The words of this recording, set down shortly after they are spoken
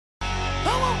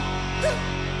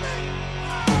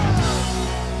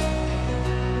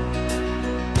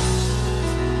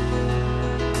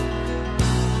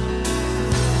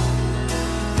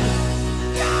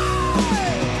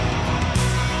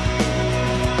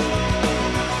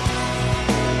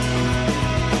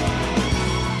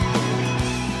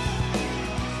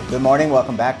Good morning.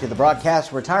 Welcome back to the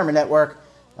Broadcast Retirement Network.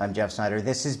 I'm Jeff Snyder.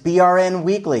 This is BRN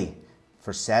Weekly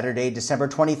for Saturday, December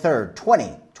 23rd,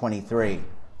 2023.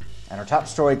 And our top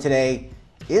story today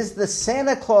is the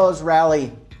Santa Claus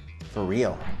rally for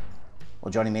real. Well,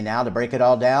 joining me now to break it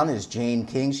all down is Jane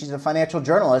King. She's a financial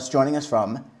journalist joining us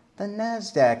from the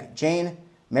NASDAQ. Jane,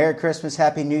 Merry Christmas,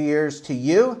 Happy New Year's to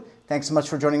you. Thanks so much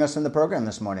for joining us in the program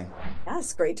this morning.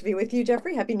 Yes, great to be with you,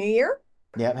 Jeffrey. Happy New Year.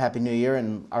 Yep, Happy New Year.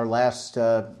 And our last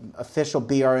official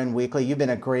BRN Weekly. You've been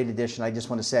a great addition. I just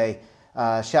want to say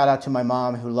shout out to my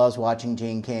mom who loves watching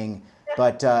Jane King,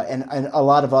 but and a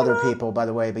lot of other people, by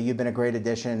the way. But you've been a great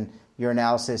addition. Your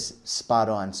analysis spot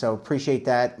on. So appreciate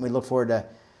that. We look forward to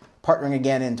partnering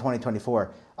again in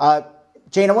 2024.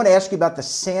 Jane, I want to ask you about the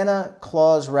Santa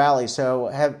Claus rally. So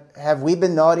have we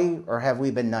been naughty or have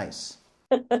we been nice?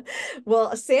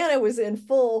 Well, Santa was in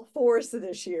full force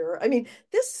this year. I mean,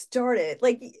 this started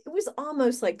like it was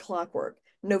almost like clockwork.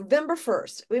 November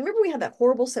 1st. Remember we had that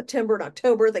horrible September and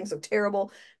October, things look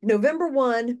terrible. November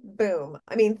 1, boom.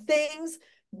 I mean, things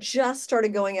just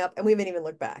started going up and we haven't even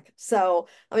looked back. So,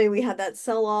 I mean, we had that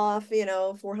sell off,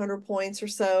 400 points or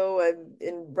so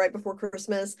right before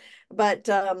Christmas, but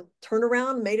turned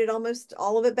around, made it almost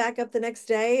all of it back up the next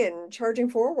day and charging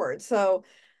forward. So,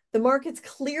 the markets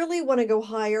clearly want to go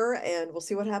higher, and we'll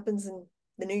see what happens in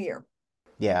the new year.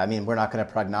 Yeah, I mean, we're not going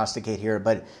to prognosticate here,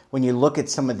 but when you look at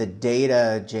some of the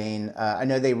data, Jane, I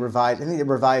know they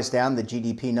revised down the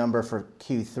GDP number for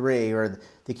Q3, or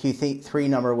the Q3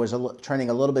 number was trending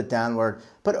a little bit downward.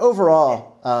 But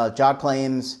overall, job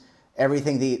claims,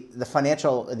 everything,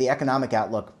 the economic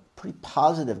outlook, pretty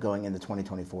positive going into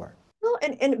 2024. Well,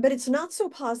 but it's not so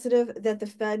positive that the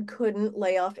Fed couldn't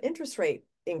lay off interest rate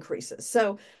increases.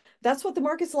 So that's what the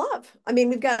markets love. I mean,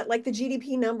 we've got like the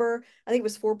GDP number, I think it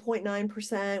was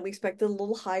 4.9%. We expected a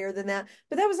little higher than that,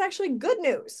 but that was actually good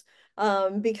news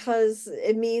because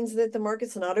it means that the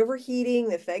market's not overheating.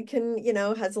 The Fed can,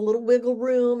 has a little wiggle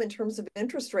room in terms of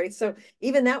interest rates. So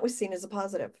even that was seen as a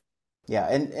positive. Yeah.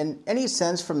 And any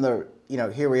sense from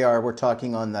here we are, we're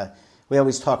talking we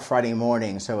always talk Friday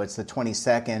morning, so it's the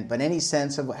 22nd, but any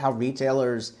sense of how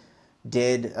retailers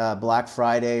did Black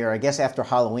Friday, or I guess after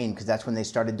Halloween, because that's when they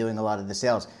started doing a lot of the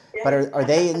sales. Yeah. But are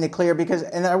they in the clear? Because,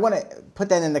 and I want to put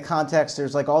that in the context,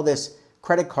 there's like all this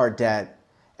credit card debt,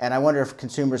 and I wonder if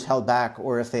consumers held back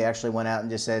or if they actually went out and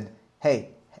just said, hey,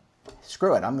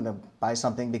 screw it, I'm going to buy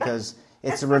something because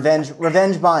it's a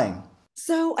revenge buying.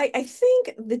 So I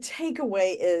think the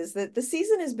takeaway is that the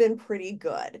season has been pretty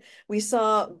good. We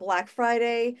saw Black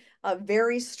Friday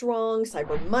very strong.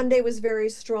 Cyber Monday was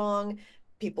very strong.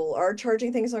 People are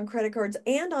charging things on credit cards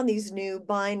and on these new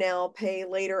buy now, pay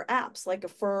later apps like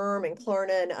Affirm and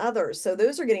Klarna and others. So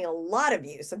those are getting a lot of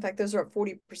use. In fact, those are up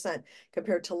 40%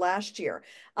 compared to last year.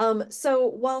 So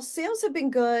while sales have been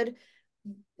good,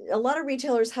 a lot of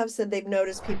retailers have said they've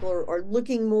noticed people are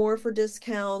looking more for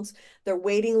discounts. They're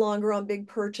waiting longer on big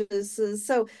purchases.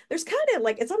 So there's kind of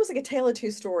like, it's almost like a tale of two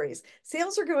stories.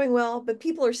 Sales are going well, but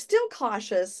people are still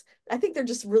cautious. I think they're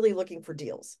just really looking for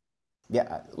deals.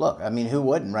 Yeah, look, I mean, who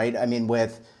wouldn't, right? I mean,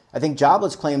 I think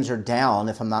jobless claims are down,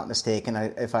 if I'm not mistaken,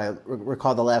 if I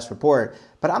recall the last report.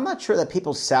 But I'm not sure that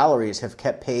people's salaries have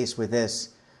kept pace with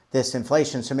this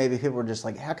inflation. So maybe people are just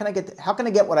like, how can I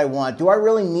get what I want? Do I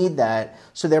really need that?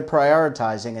 So they're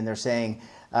prioritizing and they're saying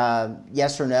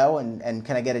yes or no, and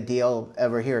can I get a deal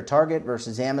over here at Target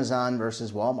versus Amazon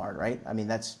versus Walmart, right? I mean,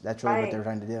 that's really what they're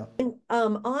trying to do. And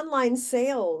online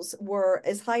sales were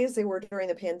as high as they were during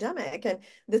the pandemic, and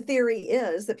the theory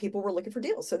is that people were looking for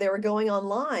deals, so they were going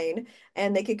online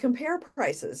and they could compare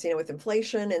prices, with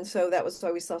inflation, and so that was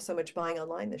why we saw so much buying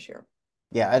online this year.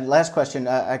 Yeah. Last question.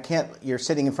 You're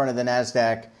sitting in front of the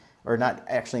NASDAQ, or not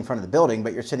actually in front of the building,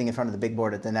 but you're sitting in front of the big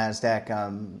board at the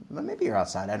NASDAQ. Maybe you're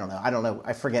outside. I don't know.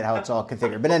 I forget how it's all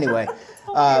configured. But anyway,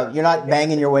 you're not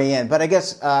banging your way in. But I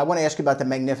guess I want to ask you about the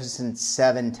Magnificent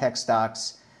Seven tech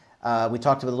stocks. We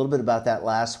talked a little bit about that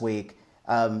last week.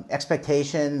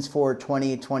 Expectations for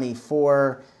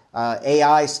 2024.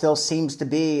 AI still seems to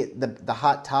be the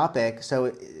hot topic.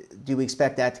 So do we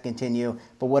expect that to continue?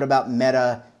 But what about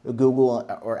Meta, Google,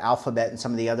 or Alphabet and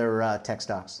some of the other tech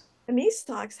stocks? And these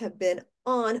stocks have been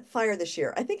on fire this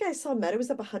year. I think I saw Meta was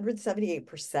up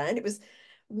 178%. It was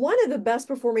one of the best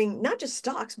performing, not just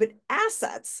stocks, but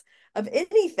assets of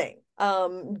anything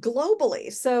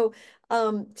globally. So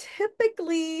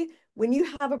typically when you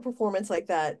have a performance like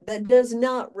that, that does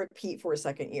not repeat for a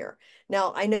second year.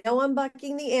 Now, I know I'm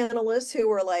bucking the analysts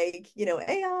who are like,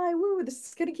 AI, woo, this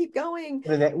is going to keep going.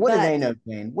 What do But they know,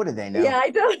 Jane? What do they know? yeah, I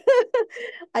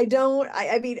don't,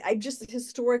 I mean, I just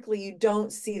historically, you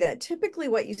don't see that. Typically,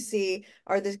 what you see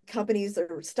are the companies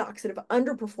or stocks that have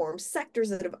underperformed, sectors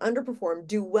that have underperformed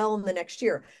do well in the next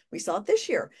year. We saw it this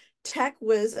year. Tech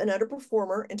was an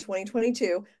underperformer in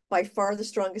 2022, by far the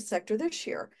strongest sector this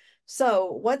year.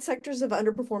 So, what sectors have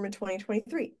underperformed in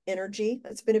 2023? Energy,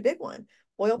 that's been a big one.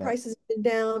 Oil Yeah. prices have been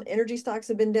down, energy stocks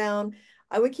have been down.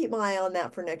 I would keep my eye on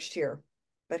that for next year,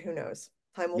 but who knows?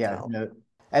 Time will Yeah, tell. no.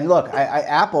 And look,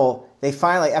 Apple, they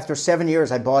finally, after 7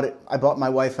 years, I bought my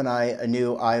wife and I a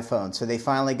new iPhone. So they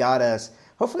finally got us.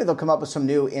 Hopefully they'll come up with some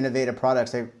new innovative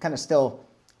products. They're kind of still,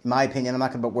 in my opinion, I'm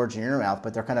not going to put words in your mouth,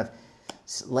 but they're kind of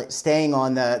staying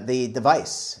on the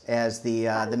device as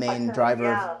the main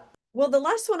driver of. Yeah. Well, the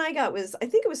last one I got was, I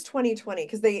think it was 2020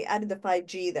 because they added the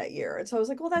 5G that year. And so I was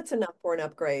like, well, that's enough for an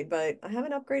upgrade, but I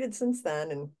haven't upgraded since then.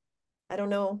 And I don't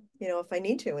know, if I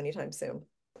need to anytime soon.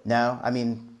 No, I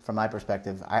mean, from my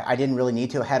perspective, I didn't really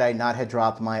need to. Had I not had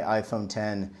dropped my iPhone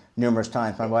 10 numerous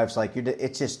times, my wife's like,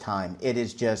 it's just time. It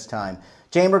is just time.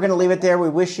 Jane, we're going to leave it there. We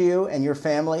wish you and your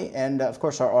family and, of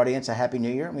course, our audience a Happy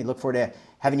New Year. And we look forward to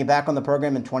having you back on the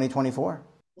program in 2024.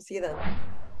 We'll see you then.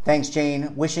 Thanks,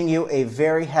 Jane. Wishing you a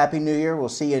very Happy New Year. We'll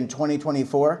see you in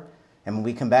 2024. And when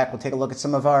we come back, we'll take a look at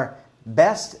some of our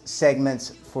best segments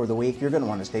for the week. You're going to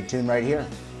want to stay tuned right here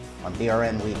on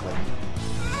BRN Weekly.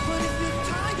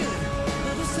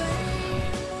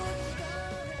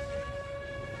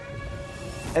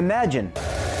 Imagine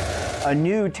a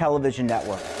new television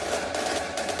network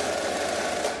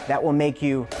that will make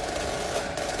you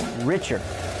richer,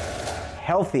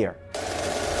 healthier,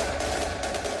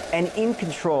 and in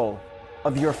control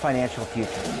of your financial future.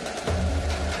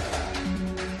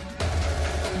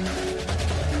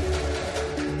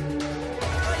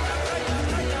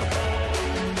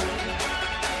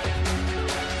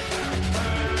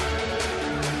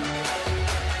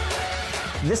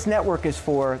 This network is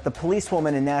for the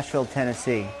policewoman in Nashville,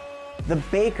 Tennessee, the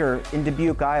baker in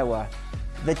Dubuque, Iowa,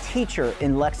 the teacher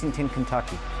in Lexington,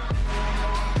 Kentucky.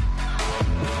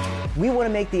 We want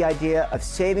to make the idea of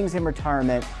savings and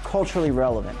retirement culturally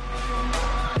relevant.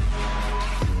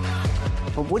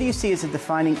 But what do you see as a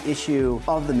defining issue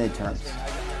of the midterms,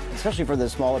 especially for the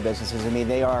smaller businesses? I mean,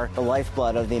 they are the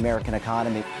lifeblood of the American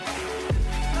economy.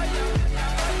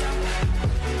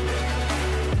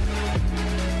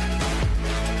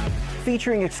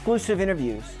 Featuring exclusive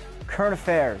interviews, current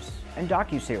affairs, and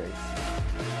docuseries.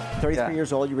 33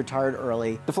 years old, you retired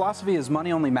early. The philosophy is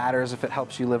money only matters if it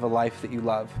helps you live a life that you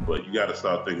love. But you got to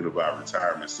start thinking about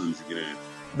retirement as soon as you get in.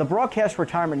 The Broadcast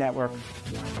Retirement Network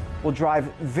will drive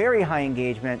very high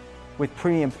engagement with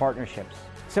premium partnerships.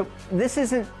 So this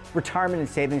isn't retirement and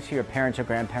savings for your parents or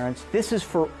grandparents. This is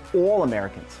for all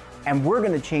Americans. And we're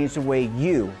going to change the way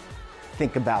you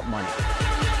think about money.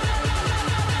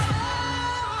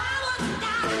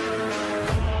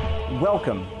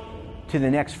 Welcome to the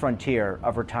next frontier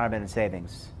of retirement and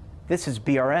savings. This is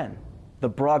BRN, the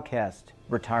Broadcast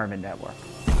Retirement Network.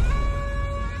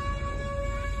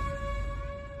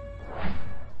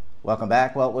 Welcome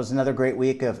back. Well, it was another great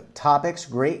week of topics,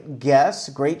 great guests,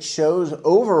 great shows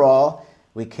overall.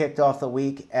 We kicked off the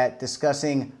week at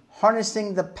discussing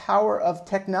harnessing the power of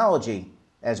technology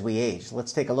as we age.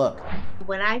 Let's take a look.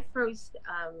 When I first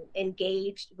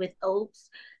engaged with Oaks,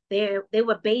 they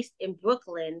were based in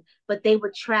Brooklyn, but they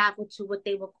would travel to what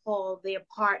they would call their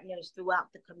partners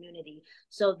throughout the community.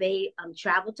 So they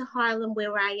traveled to Harlem,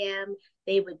 where I am.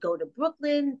 They would go to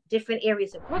Brooklyn, different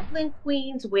areas of Brooklyn,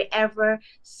 Queens, wherever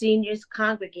seniors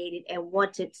congregated and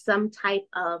wanted some type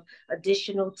of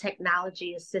additional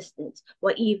technology assistance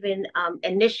or even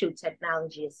initial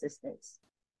technology assistance.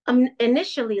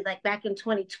 Initially, like back in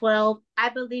 2012, I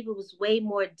believe it was way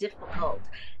more difficult.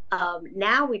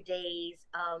 Nowadays,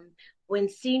 when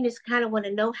seniors kind of want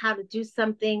to know how to do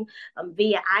something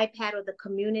via iPad or the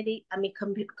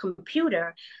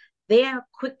computer, they're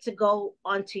quick to go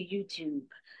onto YouTube.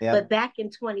 Yep. But back in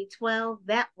 2012,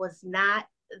 that was not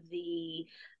the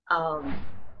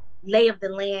lay of the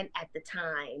land at the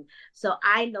time. So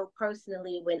I know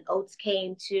personally when Oates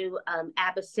came to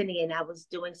Abyssinian, I was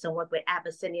doing some work with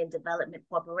Abyssinian Development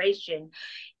Corporation.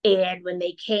 And when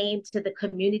they came to the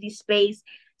community space,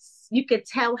 you could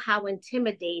tell how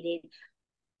intimidated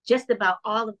just about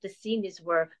all of the seniors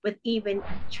were with even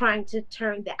trying to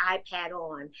turn the iPad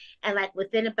on. And like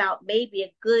within about maybe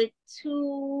a good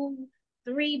 2,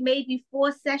 3, maybe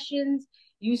 4 sessions,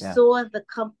 you saw the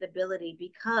comfortability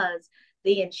because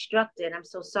the instructor, and I'm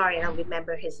so sorry, I don't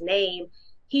remember his name,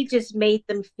 he just made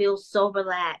them feel so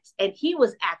relaxed. And he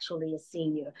was actually a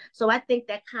senior. So I think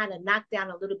that kind of knocked down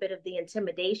a little bit of the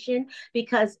intimidation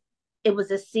because it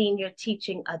was a senior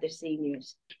teaching other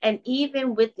seniors. And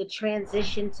even with the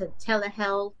transition to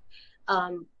telehealth,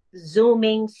 um,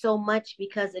 Zooming so much,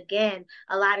 because again,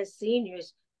 a lot of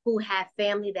seniors who have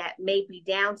family that may be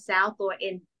down south or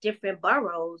in different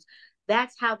boroughs,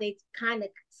 that's how they kind of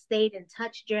stayed in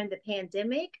touch during the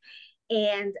pandemic.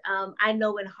 And I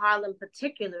know in Harlem,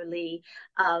 particularly,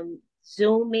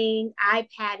 Zooming,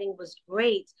 iPadding was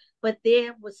great, but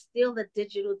there was still a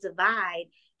digital divide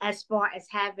as far as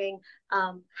having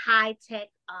high tech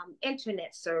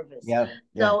internet service. Yeah,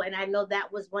 yeah. So, and I know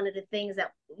that was one of the things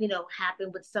that,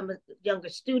 happened with some of the younger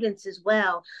students as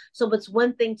well. So it's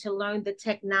one thing to learn the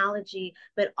technology,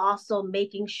 but also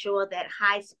making sure that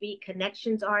high speed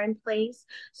connections are in place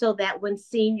so that when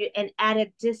senior and at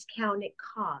a discounted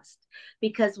cost.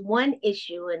 Because one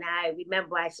issue, and I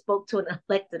remember I spoke to an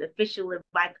elected official in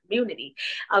my community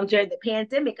during the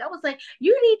pandemic, I was like,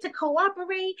 you need to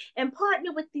cooperate and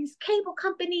partner with these cable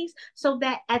companies so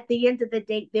that at the end of the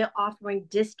day, they're offering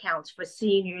discounts for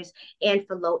seniors and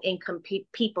for low income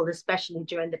people, especially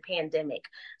during the pandemic.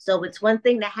 So it's one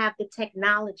thing to have the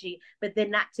technology, but then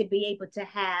not to be able to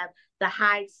have the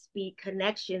high speed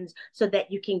connections so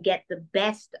that you can get the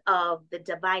best of the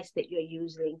device that you're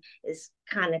using is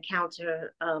kind of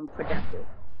counterproductive.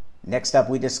 Next up,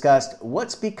 we discussed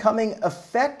what's becoming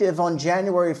effective on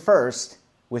January 1st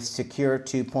with Secure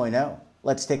 2.0.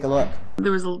 Let's take a look.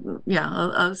 There was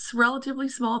a relatively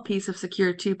small piece of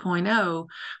Secure 2.0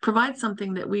 provides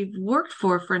something that we've worked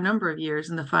for a number of years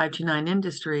in the 529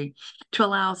 industry to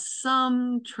allow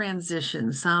some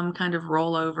transition, some kind of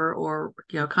rollover or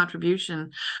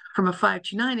contribution from a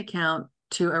 529 account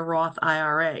to a Roth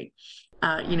IRA.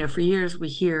 For years we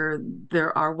hear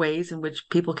there are ways in which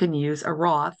people can use a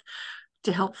Roth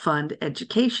to help fund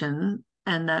education,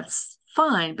 and that's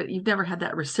fine, but you've never had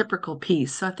that reciprocal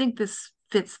piece. So I think this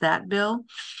fits that bill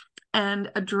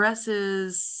and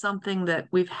addresses something that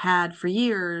we've had for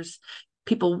years,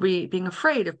 people being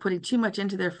afraid of putting too much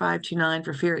into their 529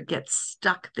 for fear it gets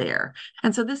stuck there.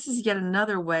 And so this is yet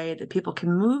another way that people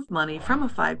can move money from a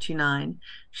 529,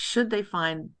 should they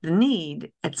find the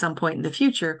need at some point in the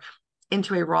future,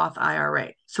 into a Roth IRA.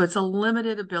 So it's a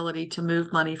limited ability to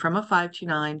move money from a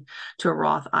 529 to a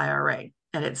Roth IRA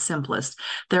at its simplest.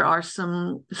 There are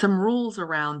some rules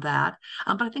around that,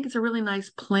 but I think it's a really nice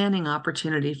planning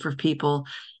opportunity for people,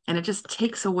 and it just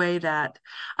takes away that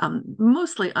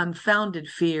mostly unfounded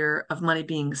fear of money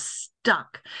being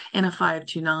stuck in a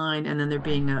 529 and then there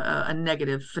being a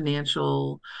negative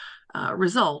financial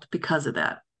result because of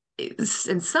that.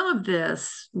 And some of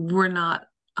this we're not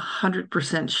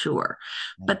 100% sure,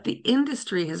 but the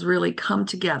industry has really come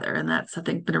together, and that's, I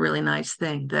think, been a really nice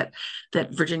thing that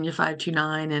Virginia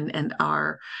 529 and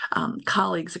our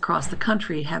colleagues across the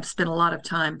country have spent a lot of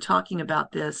time talking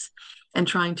about this and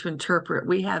trying to interpret.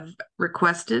 We have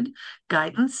requested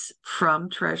guidance from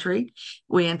Treasury.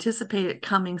 We anticipate it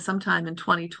coming sometime in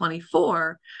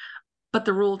 2024. But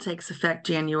the rule takes effect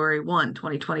January 1,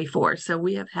 2024. So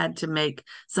we have had to make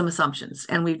some assumptions,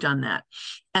 and we've done that.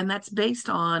 And that's based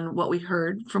on what we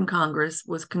heard from Congress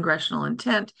was congressional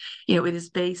intent. It is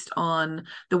based on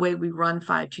the way we run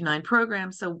 529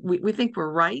 programs. So we think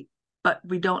we're right, but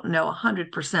we don't know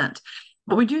 100%.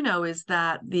 What we do know is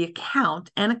that the account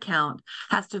has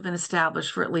to have been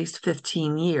established for at least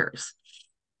 15 years.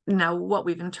 Now, what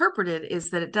we've interpreted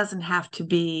is that it doesn't have to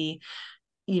be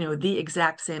the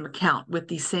exact same account with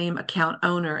the same account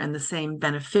owner and the same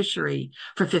beneficiary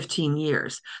for 15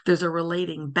 years. There's a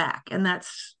relating back, and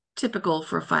that's typical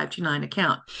for a 529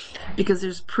 account because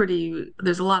there's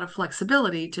a lot of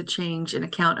flexibility to change an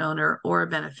account owner or a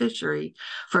beneficiary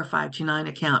for a 529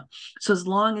 account. So as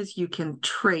long as you can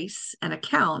trace an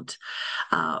account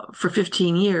for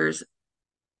 15 years,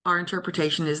 our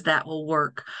interpretation is that will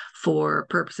work for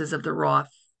purposes of the Roth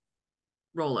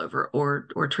rollover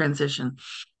or transition.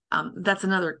 That's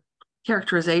another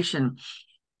characterization.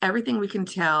 Everything we can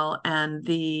tell, and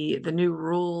the new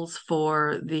rules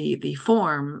for the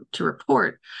form to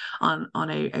report on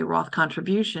a Roth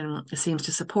contribution seems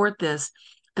to support this,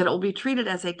 that it will be treated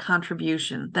as a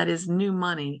contribution, that is new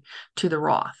money to the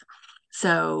Roth.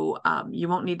 So you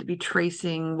won't need to be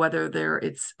tracing whether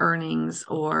it's earnings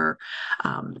or,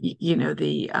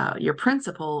 your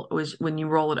principal was when you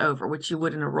roll it over, which you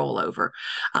would in a rollover.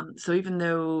 So even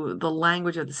though the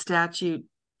language of the statute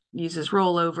uses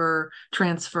rollover,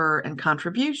 transfer, and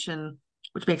contribution,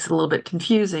 which makes it a little bit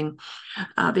confusing,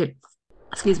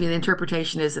 the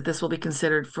interpretation is that this will be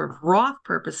considered for Roth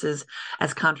purposes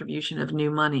as contribution of new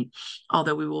money,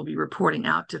 although we will be reporting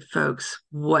out to folks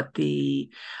what the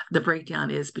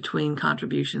breakdown is between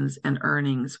contributions and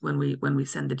earnings when we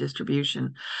send the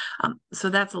distribution. So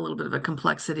that's a little bit of a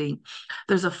complexity.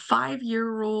 There's a 5-year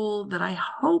rule that I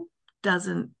hope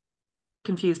doesn't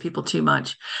confuse people too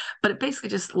much, but it basically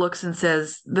just looks and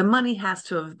says the money has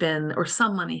to have been, or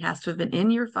some money has to have been in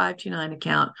your 529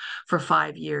 account for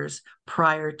 5 years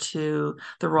prior to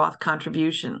the Roth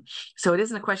contribution. So it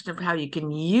isn't a question of how you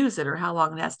can use it or how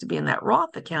long it has to be in that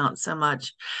Roth account so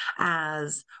much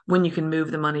as when you can move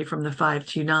the money from the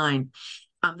 529.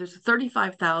 There's a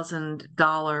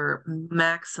 $35,000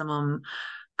 maximum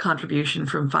contribution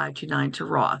from 529 to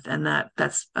Roth, and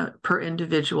that's per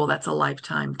individual. That's a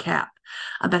lifetime cap.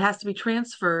 That has to be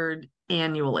transferred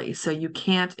annually, so you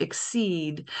can't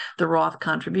exceed the Roth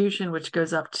contribution, which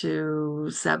goes up to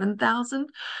 $7,000.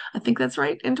 I think that's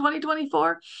right in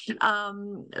 2024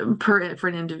 for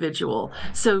an individual.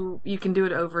 So you can do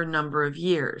it over a number of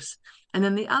years, and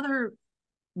then the other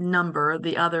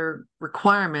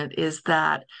requirement is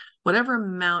that whatever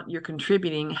amount you're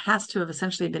contributing has to have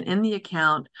essentially been in the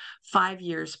account 5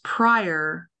 years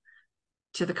prior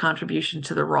to the contribution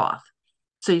to the Roth.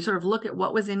 So you sort of look at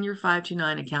what was in your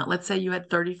 529 account. Let's say you had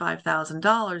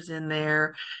 $35,000 in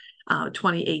there,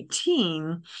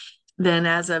 2018. Then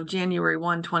as of January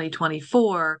 1,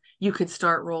 2024, you could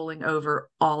start rolling over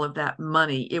all of that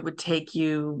money. It would take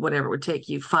you, whatever it would take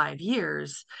you, 5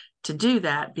 years to do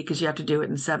that, because you have to do it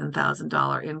in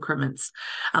 $7,000 increments.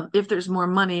 If there's more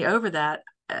money over that,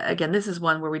 again, this is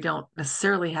one where we don't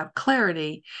necessarily have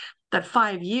clarity that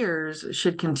 5 years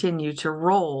should continue to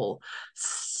roll.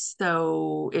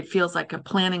 So it feels like a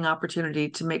planning opportunity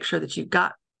to make sure that you've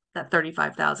got that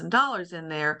 $35,000 in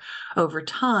there over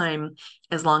time,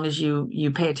 as long as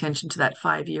you pay attention to that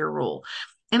 5-year rule.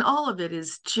 And all of it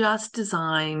is just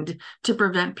designed to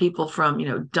prevent people from,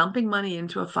 dumping money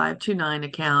into a 529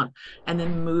 account and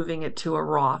then moving it to a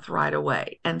Roth right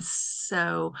away. And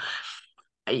so,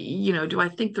 do I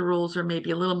think the rules are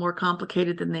maybe a little more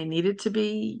complicated than they needed to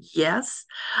be? Yes.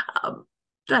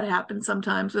 That happens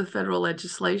sometimes with federal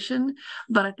legislation,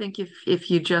 but I think if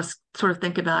you just sort of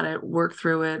think about it, work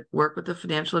through it, work with a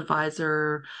financial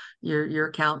advisor, your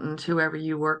accountant, whoever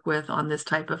you work with on this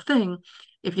type of thing,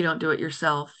 if you don't do it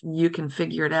yourself, you can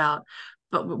figure it out.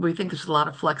 But we think there's a lot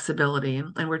of flexibility,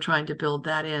 and we're trying to build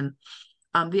that in.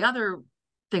 The other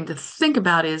thing to think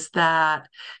about is that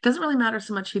it doesn't really matter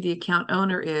so much who the account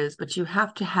owner is, but you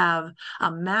have to have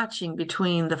a matching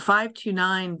between the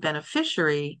 529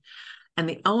 beneficiary and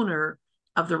the owner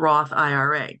of the Roth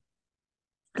IRA.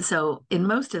 So in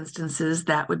most instances,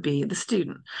 that would be the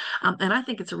student. And I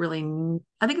think it's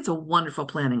a wonderful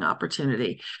planning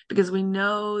opportunity, because we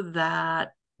know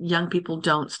that young people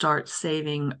don't start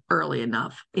saving early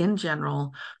enough in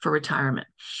general for retirement.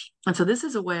 And so this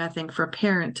is a way, I think, for a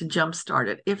parent to jumpstart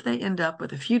it. If they end up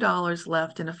with a few dollars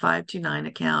left in a 529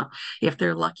 account, if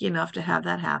they're lucky enough to have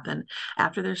that happen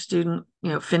after their student,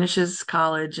 finishes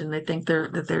college and they think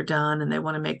they're done and they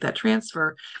want to make that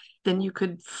transfer, then you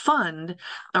could fund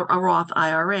a Roth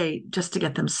IRA just to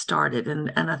get them started.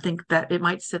 And I think that it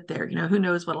might sit there, who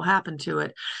knows what'll happen to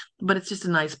it, but it's just a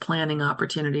nice planning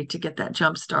opportunity to get that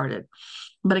jump started.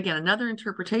 But again, another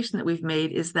interpretation that we've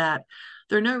made is that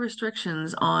there are no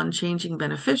restrictions on changing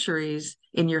beneficiaries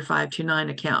in your 529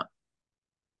 account.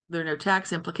 There are no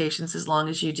tax implications as long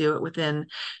as you do it within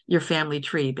your family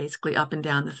tree, basically up and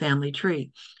down the family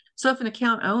tree. So if an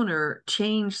account owner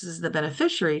changes the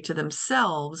beneficiary to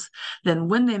themselves, then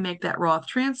when they make that Roth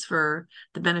transfer,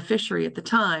 the beneficiary at the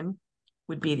time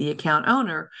would be the account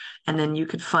owner, and then you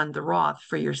could fund the Roth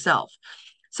for yourself.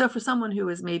 So for someone who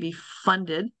has maybe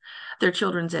funded their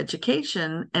children's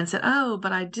education and said, oh,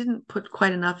 but I didn't put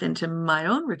quite enough into my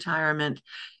own retirement,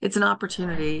 it's an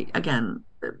opportunity, again,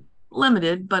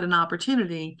 limited, but an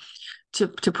opportunity to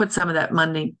put some of that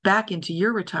money back into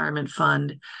your retirement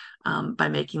fund by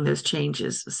making those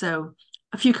changes. So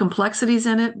a few complexities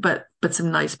in it, but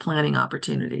some nice planning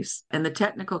opportunities. And the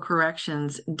technical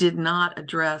corrections did not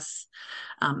address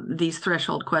these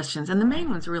threshold questions. And the main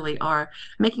ones really are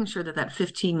making sure that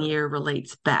 15-year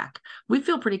relates back. We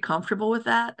feel pretty comfortable with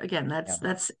that. Again,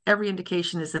 that's every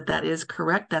indication is that is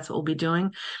correct. That's what we'll be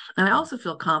doing. And I also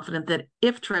feel confident that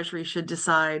if Treasury should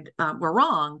decide we're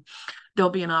wrong, there'll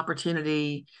be an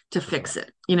opportunity to fix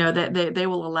it. That they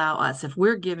will allow us, if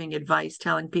we're giving advice,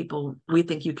 telling people we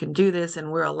think you can do this,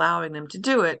 and we're allowing them to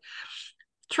do it,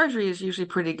 Treasury is usually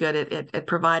pretty good at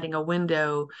providing a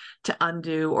window to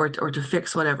undo or to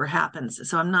fix whatever happens.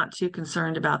 So I'm not too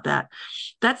concerned about that.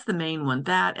 That's the main one,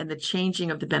 that and the changing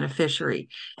of the beneficiary.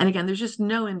 And again, there's just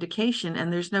no indication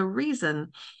and there's no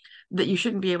reason that you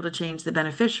shouldn't be able to change the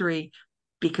beneficiary,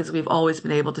 because we've always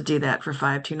been able to do that for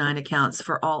 529 accounts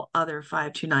for all other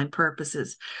 529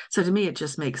 purposes. So to me, it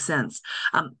just makes sense.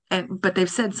 But they've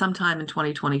said sometime in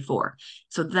 2024.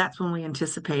 So that's when we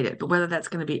anticipate it. But whether that's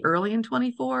going to be early in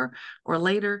 24 or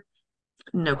later,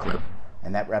 no clue.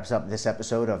 And that wraps up this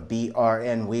episode of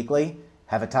BRN Weekly.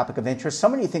 Have a topic of interest,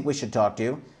 someone you think we should talk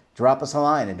to? Drop us a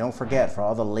line. And don't forget, for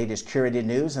all the latest curated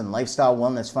news and lifestyle,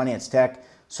 wellness, finance, tech,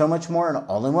 so much more, and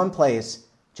all in one place,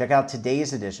 check out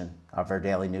today's edition of our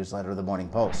daily newsletter, The Morning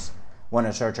Post. Want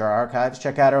to search our archives,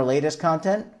 check out our latest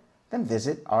content? Then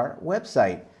visit our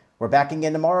website. We're back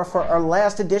again tomorrow for our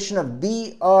last edition of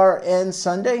BRN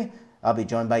Sunday. I'll be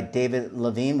joined by David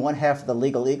Levine, one half of the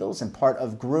Legal Eagles and part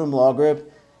of Groom Law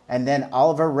Group. And then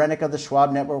Oliver Rennick of the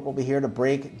Schwab Network will be here to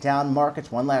break down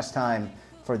markets one last time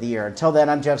for the year. Until then,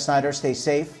 I'm Jeff Snyder. Stay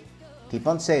safe, keep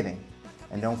on saving,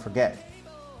 and don't forget,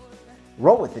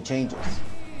 roll with the changes.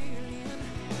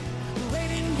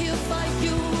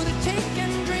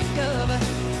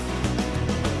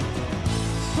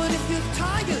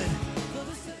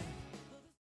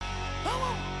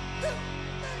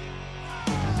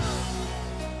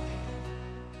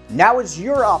 Now is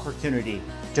your opportunity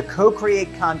to co-create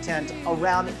content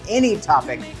around any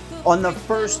topic on the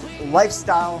First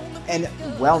Lifestyle and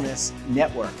Wellness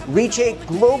Network. Reach a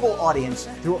global audience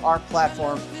through our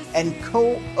platform and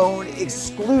co-own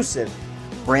exclusive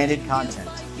branded content.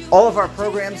 All of our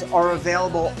programs are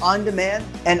available on demand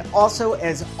and also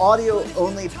as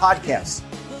audio-only podcasts,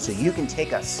 so you can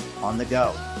take us on the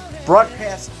go.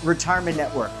 Broadcast Retirement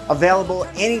Network, available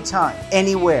anytime,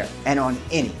 anywhere, and on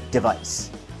any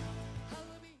device.